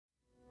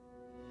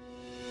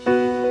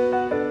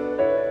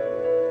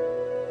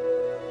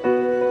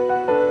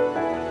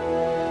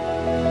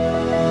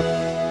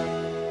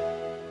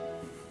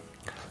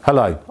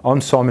Hello,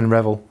 I'm Simon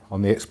Revel.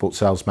 I'm the Export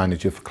Sales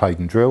Manager for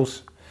Claydon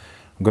Drills.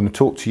 I'm going to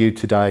talk to you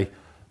today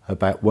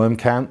about worm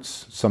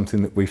counts,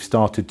 something that we've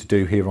started to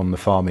do here on the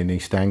farm in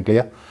East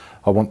Anglia.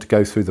 I want to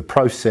go through the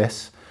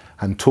process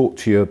and talk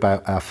to you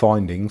about our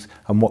findings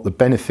and what the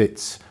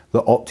benefits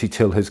that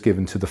OptiTill has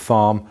given to the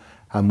farm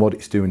and what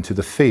it's doing to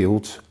the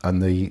fields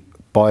and the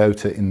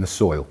biota in the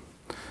soil.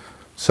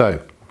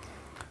 So,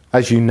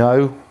 as you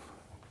know,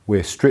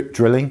 we're strip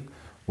drilling.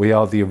 We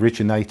are the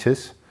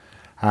originators.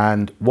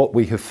 And what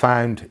we have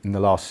found in the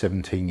last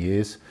 17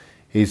 years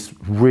is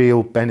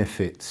real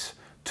benefits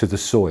to the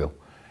soil.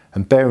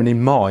 And bearing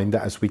in mind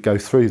that as we go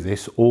through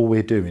this, all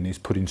we're doing is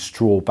putting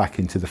straw back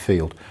into the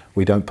field.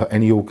 We don't put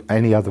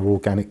any other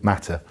organic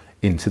matter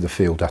into the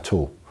field at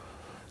all.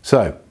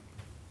 So,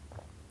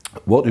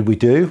 what did we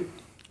do?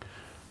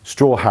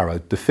 Straw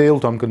harrowed. The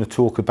field I'm going to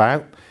talk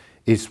about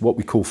is what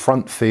we call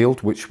front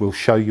field, which we'll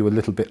show you a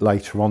little bit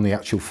later on, the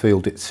actual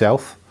field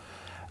itself.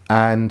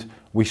 And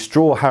we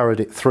straw harrowed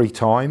it 3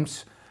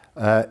 times.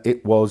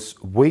 It was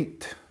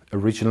wheat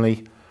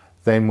originally,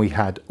 then we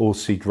had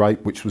oilseed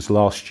rape, which was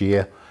last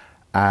year,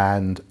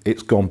 and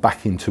it's gone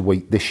back into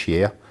wheat this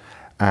year.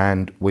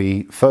 And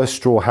we first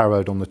straw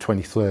harrowed on the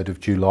 23rd of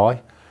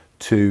July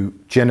to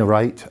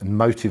generate and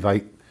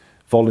motivate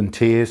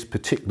volunteers,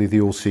 particularly the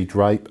oilseed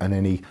rape and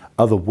any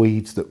other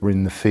weeds that were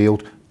in the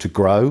field, to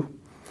grow.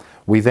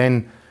 We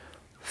then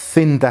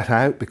thinned that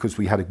out because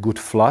we had a good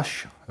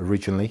flush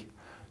originally.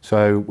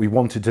 So we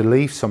wanted to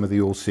leave some of the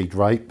oilseed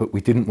rape, but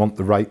we didn't want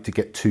the rape to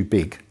get too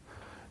big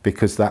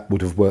because that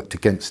would have worked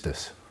against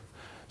us.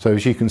 So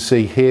as you can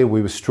see here,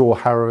 we were straw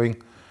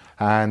harrowing,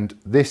 and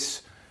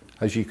this,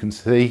 as you can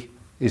see,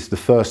 is the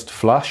first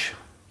flush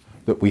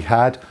that we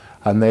had,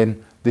 and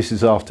then this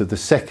is after the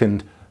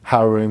second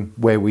harrowing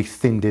where we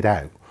thinned it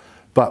out.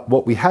 But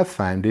what we have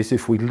found is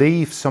if we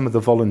leave some of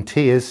the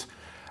volunteers,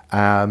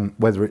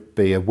 whether it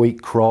be a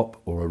wheat crop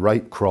or a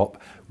rape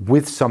crop,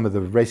 with some of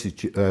the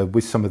residue,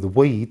 with some of the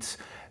weeds,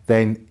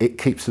 then it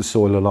keeps the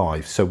soil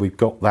alive. So we've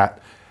got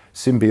that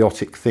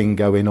symbiotic thing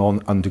going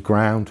on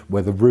underground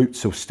where the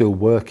roots are still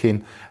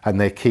working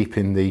and they're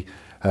keeping the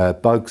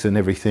bugs and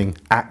everything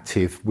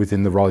active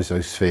within the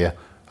rhizosphere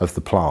of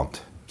the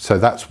plant. So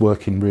that's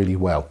working really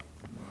well.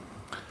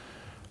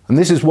 And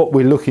this is what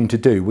we're looking to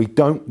do. We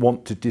don't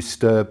want to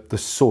disturb the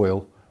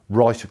soil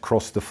right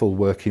across the full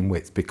working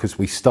width because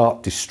we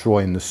start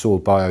destroying the soil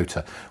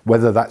biota,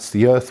 whether that's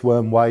the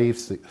earthworm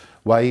waves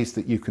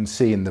that you can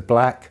see in the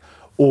black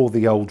or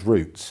the old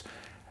roots.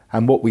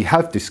 And what we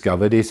have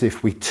discovered is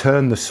if we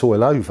turn the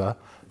soil over,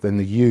 then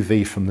the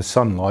UV from the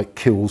sunlight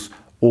kills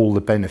all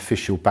the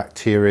beneficial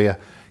bacteria,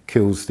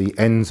 kills the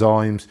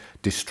enzymes,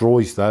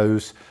 destroys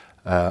those,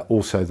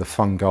 also the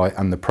fungi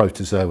and the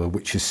protozoa,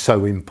 which is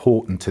so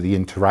important to the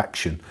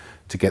interaction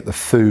to get the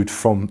food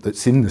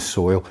that's in the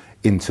soil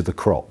into the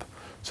crop.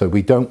 So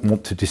we don't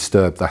want to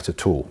disturb that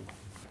at all.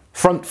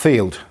 Front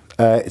field,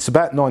 it's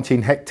about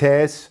 19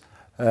 hectares.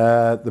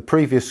 The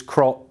previous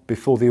crop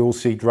before the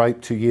oilseed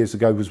rape 2 years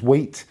ago was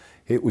wheat.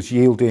 It was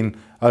yielding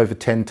over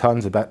 10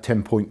 tonnes, about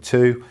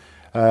 10.2.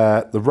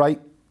 The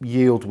rape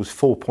yield was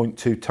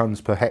 4.2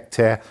 tonnes per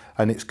hectare,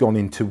 and it's gone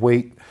into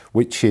wheat,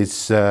 which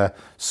is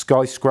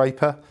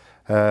skyscraper.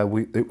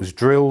 It was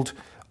drilled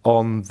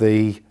on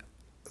the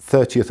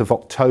 30th of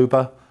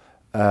October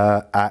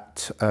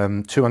at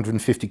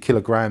 250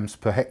 kilograms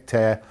per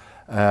hectare,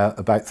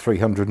 about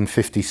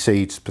 350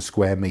 seeds per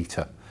square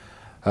metre.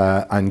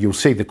 And you'll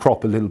see the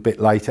crop a little bit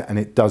later, and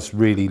it does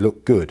really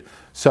look good.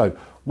 So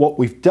what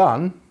we've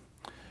done,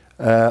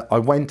 I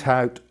went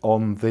out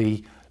on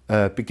the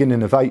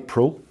beginning of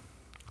April,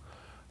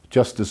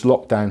 just as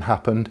lockdown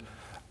happened,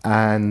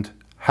 and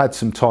had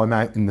some time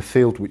out in the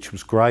field, which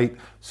was great.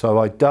 So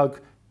I dug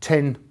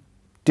 10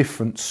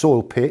 different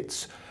soil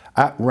pits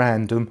at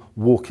random,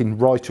 walking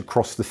right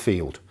across the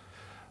field.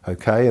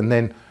 Okay, and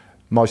then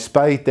my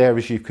spade there,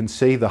 as you can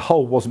see, the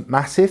hole wasn't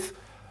massive,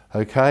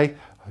 okay,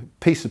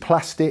 piece of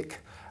plastic,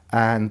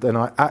 and then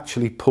I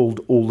actually pulled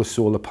all the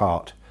soil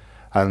apart,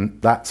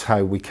 and that's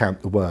how we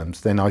count the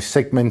worms. Then I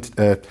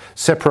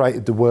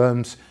separated the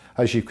worms,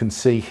 as you can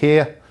see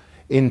here,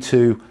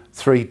 into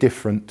 3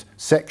 different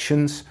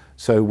sections.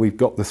 So we've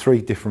got the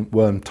 3 different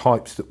worm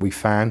types that we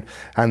found,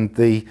 and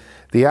the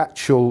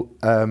actual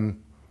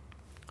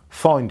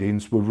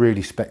findings were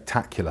really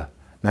spectacular.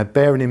 Now,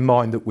 bearing in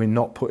mind that we're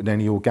not putting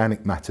any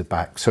organic matter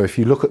back. So if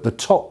you look at the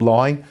top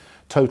line,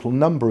 total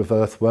number of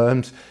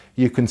earthworms,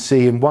 you can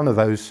see in one of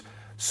those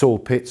soil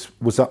pits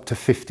was up to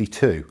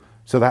 52.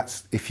 So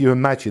that's, if you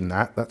imagine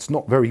that, that's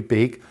not very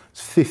big, it's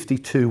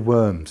 52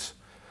 worms.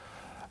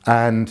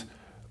 And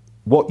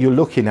what you're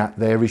looking at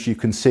there is you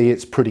can see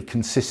it's pretty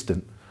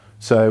consistent.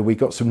 So we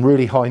got some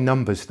really high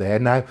numbers there.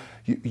 Now,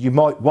 you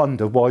might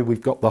wonder why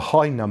we've got the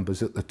high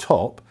numbers at the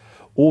top.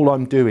 All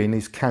I'm doing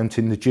is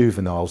counting the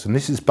juveniles, and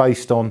this is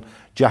based on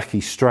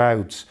Jackie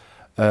Stroud's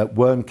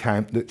worm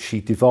count that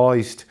she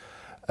devised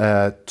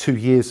 2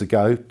 years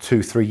ago,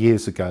 2-3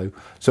 years ago.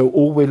 So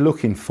all we're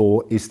looking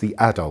for is the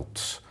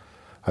adults.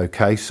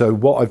 Okay, so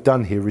what I've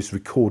done here is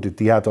recorded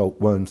the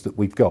adult worms that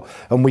we've got,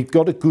 and we've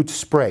got a good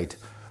spread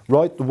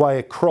right the way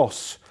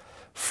across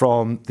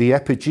from the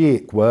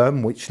epigeic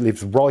worm, which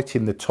lives right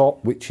in the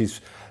top, which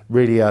is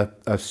really a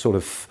sort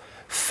of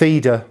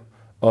feeder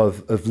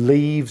of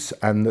leaves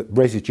and the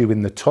residue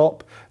in the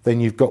top. Then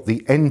you've got the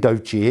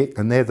endogeic,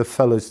 and they're the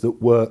fellas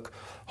that work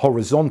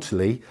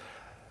horizontally.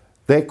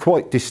 They're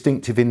quite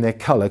distinctive in their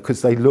colour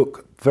because they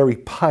look very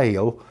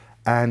pale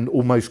and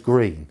almost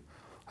green.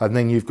 And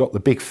then you've got the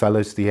big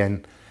fellas,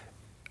 the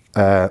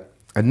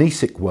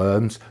anisic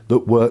worms, that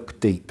work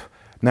deep.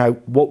 Now,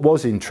 what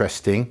was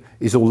interesting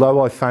is,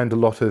 although I found a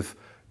lot of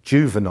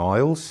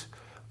juveniles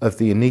of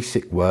the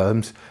anisic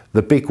worms,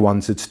 the big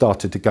ones had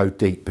started to go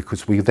deep,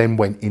 because we then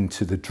went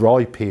into the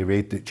dry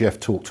period that Jeff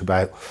talked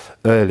about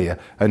earlier,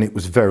 and it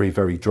was very,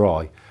 very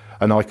dry.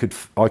 And I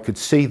could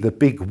see the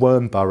big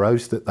worm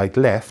burrows that they'd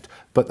left,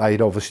 but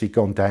they'd obviously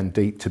gone down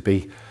deep to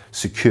be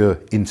secure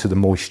into the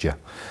moisture.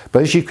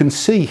 But as you can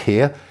see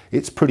here,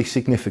 it's pretty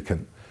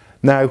significant.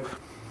 Now,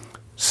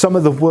 some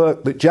of the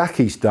work that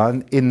Jackie's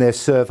done in their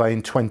survey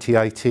in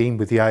 2018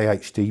 with the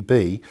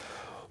AHDB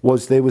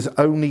was there was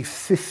only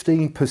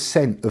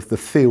 15% of the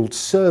field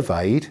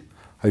surveyed,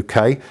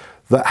 okay,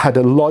 that had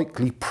a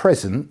likely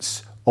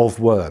presence of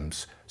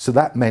worms. So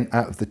that meant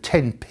out of the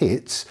 10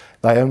 pits,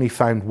 they only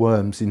found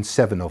worms in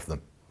 7 of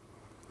them.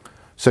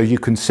 So you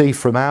can see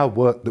from our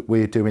work that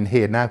we're doing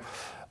here. Now,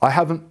 I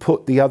haven't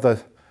put the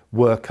other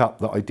work up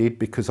that I did,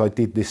 because I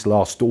did this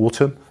last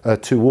autumn,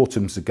 2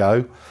 autumns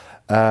ago.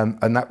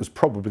 And that was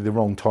probably the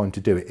wrong time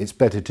to do it. It's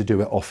better to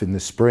do it off in the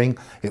spring.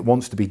 It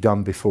wants to be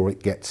done before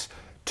it gets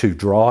too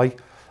dry,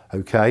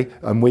 okay?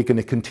 And we're going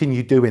to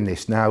continue doing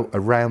this now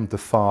around the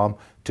farm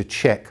to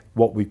check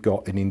what we've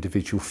got in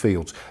individual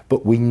fields.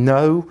 But we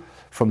know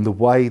from the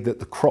way that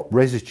the crop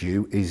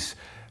residue is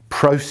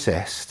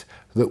processed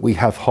that we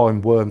have high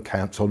worm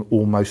counts on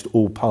almost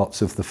all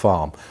parts of the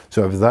farm.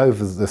 So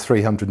over the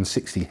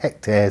 360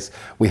 hectares,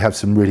 we have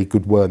some really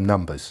good worm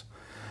numbers.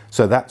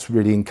 So that's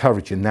really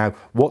encouraging. Now,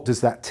 what does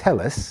that tell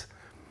us?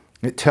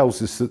 It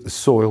tells us that the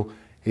soil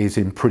is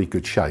in pretty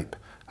good shape.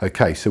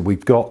 Okay, so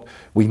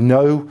we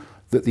know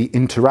that the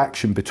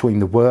interaction between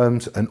the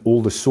worms and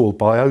all the soil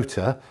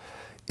biota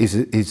is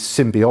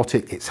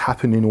symbiotic. It's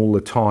happening all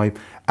the time,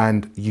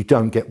 and you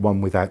don't get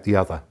one without the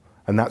other.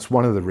 And that's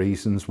one of the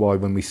reasons why,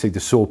 when we see the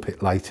soil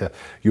pit later,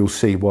 you'll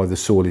see why the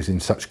soil is in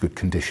such good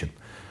condition.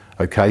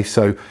 Okay,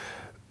 so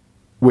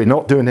we're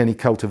not doing any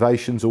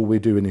cultivations. All we're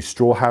doing is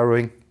straw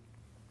harrowing.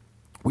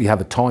 We have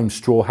a timed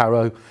straw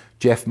harrow.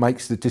 Jeff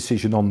makes the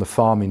decision on the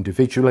farm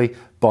individually,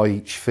 by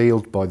each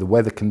field, by the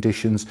weather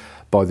conditions,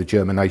 by the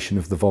germination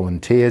of the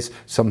volunteers.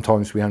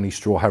 Sometimes we only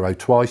straw harrow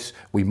twice.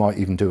 We might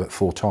even do it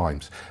 4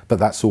 times, but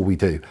that's all we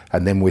do.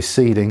 And then we're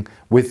seeding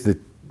with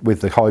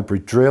the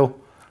hybrid drill.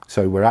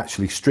 So we're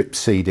actually strip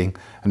seeding.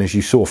 And as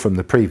you saw from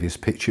the previous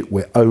picture,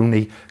 we're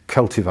only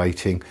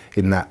cultivating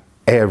in that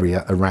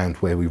area around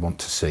where we want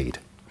to seed.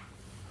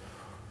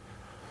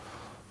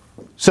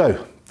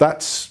 So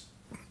that's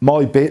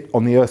my bit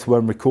on the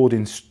earthworm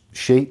recording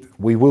sheet.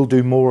 We will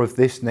do more of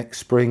this next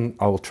spring.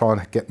 I will try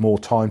and get more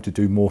time to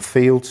do more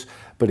fields,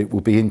 but it will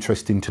be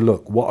interesting to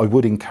look. What I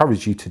would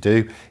encourage you to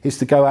do is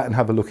to go out and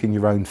have a look in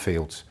your own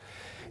fields.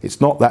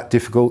 It's not that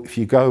difficult. If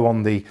you go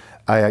on the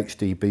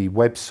AHDB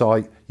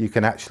website, you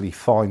can actually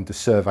find the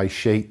survey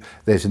sheet.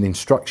 There's an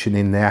instruction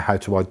in there how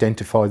to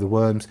identify the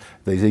worms.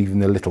 There's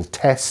even a little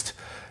test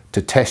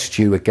to test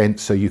you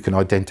against, so you can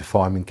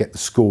identify them and get the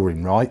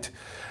scoring right.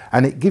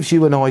 And it gives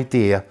you an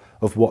idea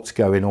of what's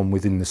going on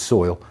within the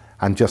soil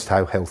and just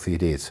how healthy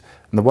it is.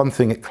 And the one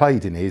thing at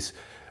Claydon is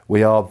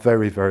we are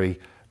very, very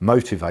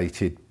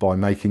motivated by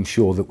making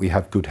sure that we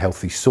have good,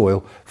 healthy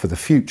soil for the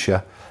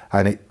future.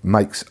 And it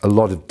makes a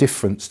lot of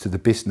difference to the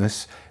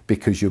business,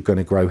 because you're going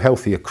to grow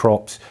healthier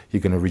crops, you're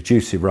going to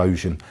reduce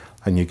erosion,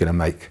 and you're going to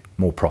make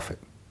more profit.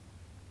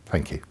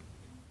 Thank you.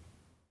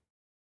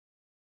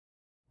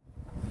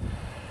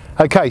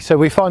 Okay, so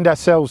we find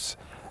ourselves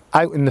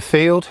out in the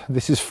field.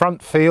 This is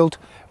front field,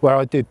 where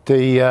I did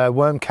the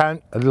worm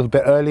count a little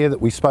bit earlier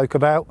that we spoke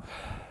about.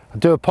 I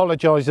do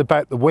apologise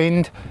about the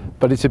wind,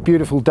 but it's a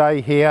beautiful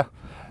day here.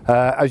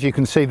 As you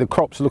can see, the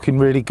crop's looking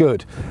really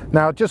good.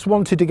 Now, I just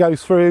wanted to go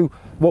through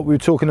what we were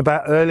talking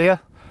about earlier.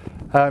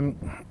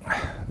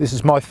 This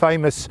is my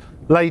famous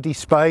lady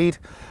spade,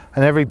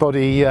 and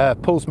everybody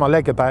pulls my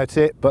leg about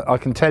it, but I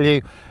can tell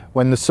you,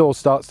 when the soil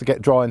starts to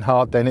get dry and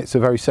hard, then it's a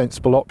very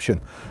sensible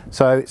option.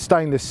 So it's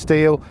stainless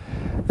steel.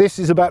 This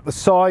is about the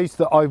size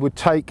that I would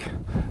take.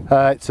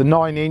 It's a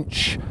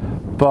 9-inch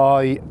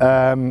by,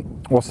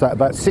 what's that,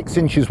 about 6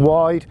 inches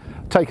wide.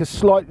 Take a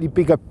slightly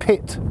bigger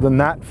pit than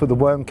that for the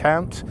worm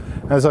count.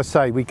 As I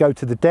say, we go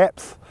to the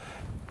depth,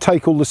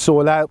 take all the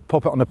soil out,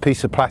 pop it on a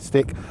piece of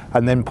plastic,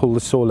 and then pull the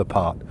soil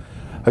apart.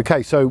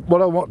 Okay, so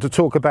what I want to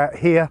talk about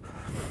here,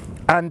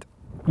 and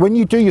when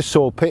you do your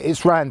soil pit,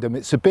 it's random.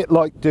 It's a bit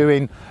like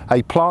doing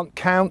a plant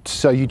count.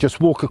 So you just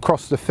walk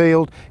across the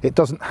field. It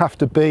doesn't have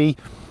to be,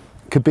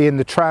 it could be in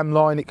the tram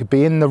line, it could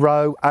be in the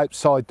row,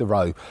 outside the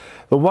row.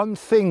 The one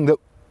thing that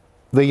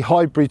the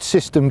hybrid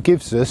system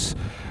gives us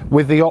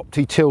with the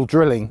OptiTill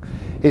drilling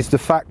is the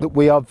fact that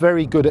we are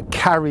very good at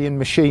carrying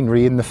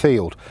machinery in the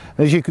field.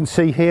 As you can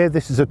see here,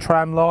 this is a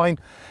tram line.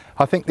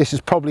 I think this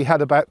has probably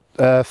had about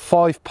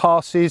 5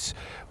 passes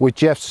with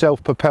Jeff's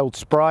self-propelled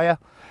sprayer,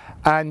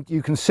 and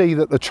you can see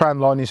that the tram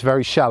line is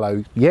very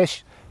shallow.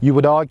 Yes, you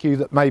would argue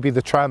that maybe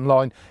the tram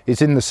line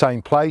is in the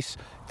same place.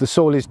 If the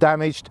soil is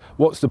damaged,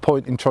 what's the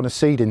point in trying to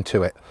seed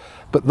into it?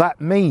 But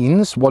that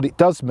means, what it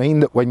does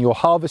mean, that when you're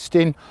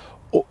harvesting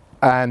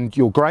and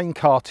you're grain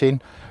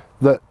carting,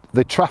 that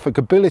the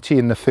trafficability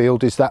in the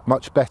field is that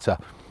much better.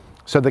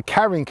 So the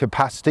carrying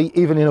capacity,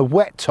 even in a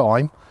wet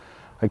time,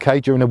 okay,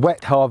 during a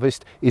wet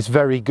harvest, is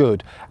very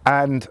good.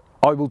 And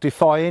I will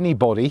defy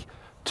anybody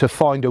to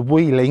find a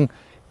wheeling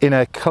in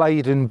a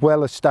Claydon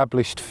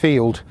well-established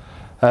field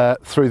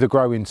through the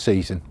growing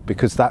season,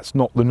 because that's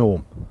not the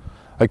norm.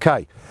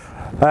 Okay,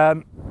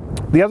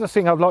 the other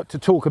thing I'd like to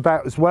talk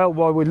about as well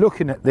while we're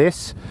looking at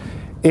this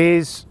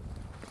is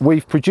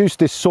we've produced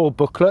this soil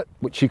booklet,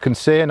 which you can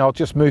see, and I'll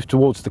just move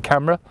towards the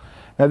camera.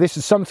 Now this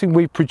is something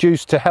we've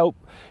produced to help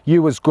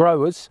you as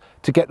growers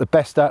to get the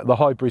best out of the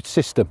hybrid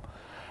system.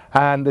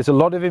 And there's a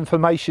lot of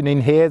information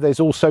in here. There's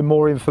also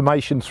more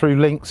information through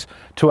links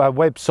to our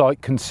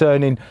website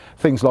concerning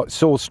things like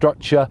soil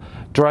structure,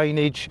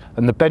 drainage,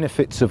 and the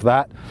benefits of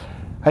that.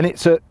 And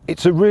it's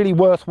a really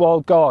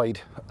worthwhile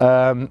guide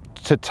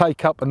to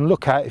take up and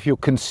look at if you're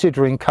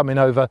considering coming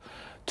over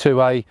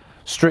to a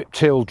strip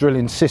till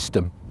drilling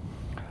system.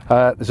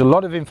 There's a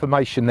lot of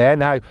information there.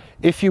 Now,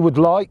 if you would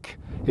like,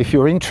 if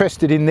you're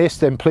interested in this,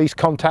 then please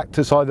contact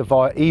us either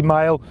via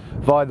email,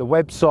 via the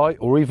website,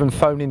 or even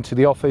phone into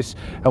the office,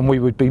 and we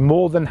would be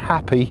more than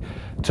happy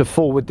to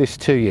forward this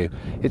to you.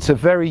 It's a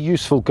very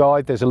useful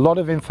guide. There's a lot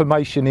of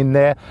information in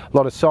there, a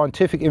lot of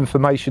scientific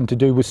information to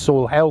do with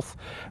soil health,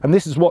 and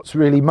this is what's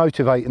really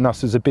motivating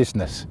us as a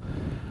business.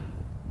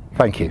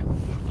 Thank you.